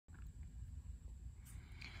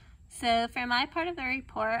So for my part of the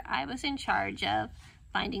report, I was in charge of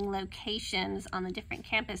finding locations on the different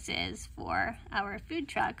campuses for our food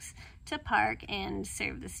trucks to park and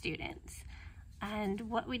serve the students. And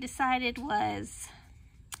what we decided was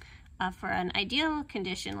for an ideal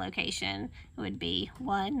condition location, it would be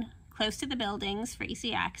 1, close to the buildings for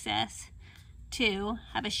easy access, 2,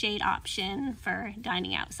 have a shade option for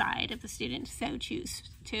dining outside if the students so choose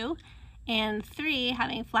to, and 3,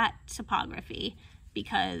 having flat topography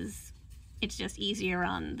because it's just easier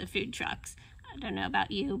on the food trucks. I don't know about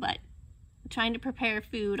you, but trying to prepare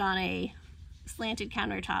food on a slanted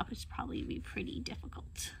countertop would probably be pretty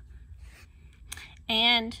difficult.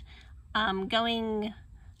 And going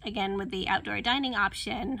again with the outdoor dining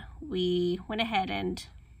option, we went ahead and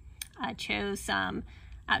chose some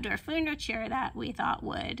outdoor furniture that we thought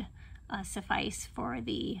would suffice for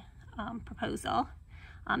the proposal.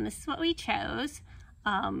 This is what we chose.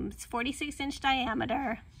 It's 46-inch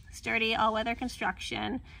diameter, sturdy all-weather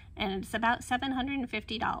construction, and it's about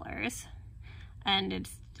 $750. And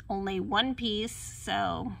it's only one piece,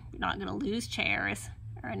 so you're not going to lose chairs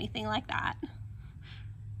or anything like that.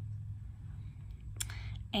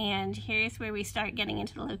 And here's where we start getting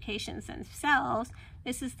into the locations themselves.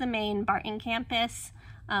 This is the main Barton campus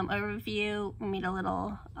overview. We made a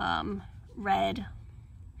little red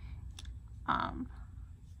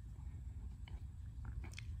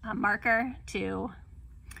marker to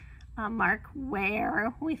mark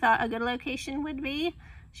where we thought a good location would be.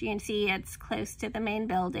 As you can see, it's close to the main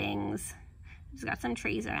buildings. It's got some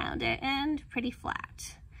trees around it and pretty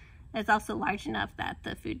flat. It's also large enough that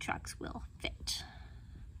the food trucks will fit.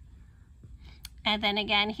 And then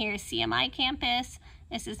again, here's CMI campus.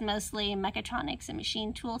 This is mostly mechatronics and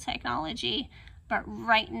machine tool technology, but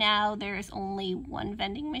right now there's only one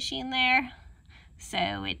vending machine there.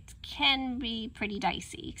 So it can be pretty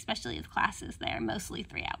dicey, especially with classes that are mostly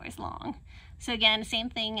 3 hours long. So again, same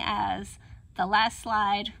thing as the last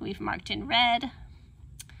slide, we've marked in red.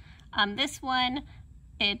 This one,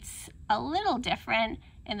 it's a little different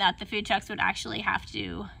in that the food trucks would actually have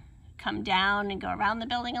to come down and go around the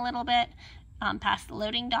building a little bit, past the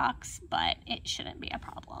loading docks, but it shouldn't be a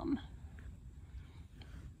problem.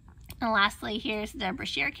 And lastly, here's the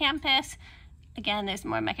Brashear campus. Again, there's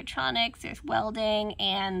more mechatronics, there's welding,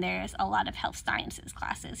 and there's a lot of health sciences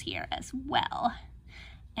classes here as well.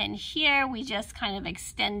 And here we just kind of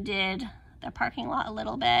extended the parking lot a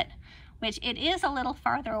little bit, which it is a little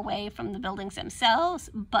farther away from the buildings themselves,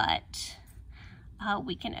 but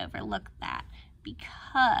we can overlook that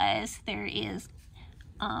because there is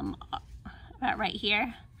about right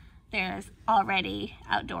here, there's already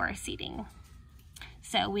outdoor seating.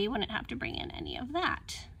 So we wouldn't have to bring in any of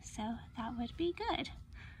that. So that would be good.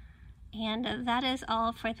 And that is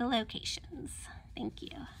all for the locations. Thank you.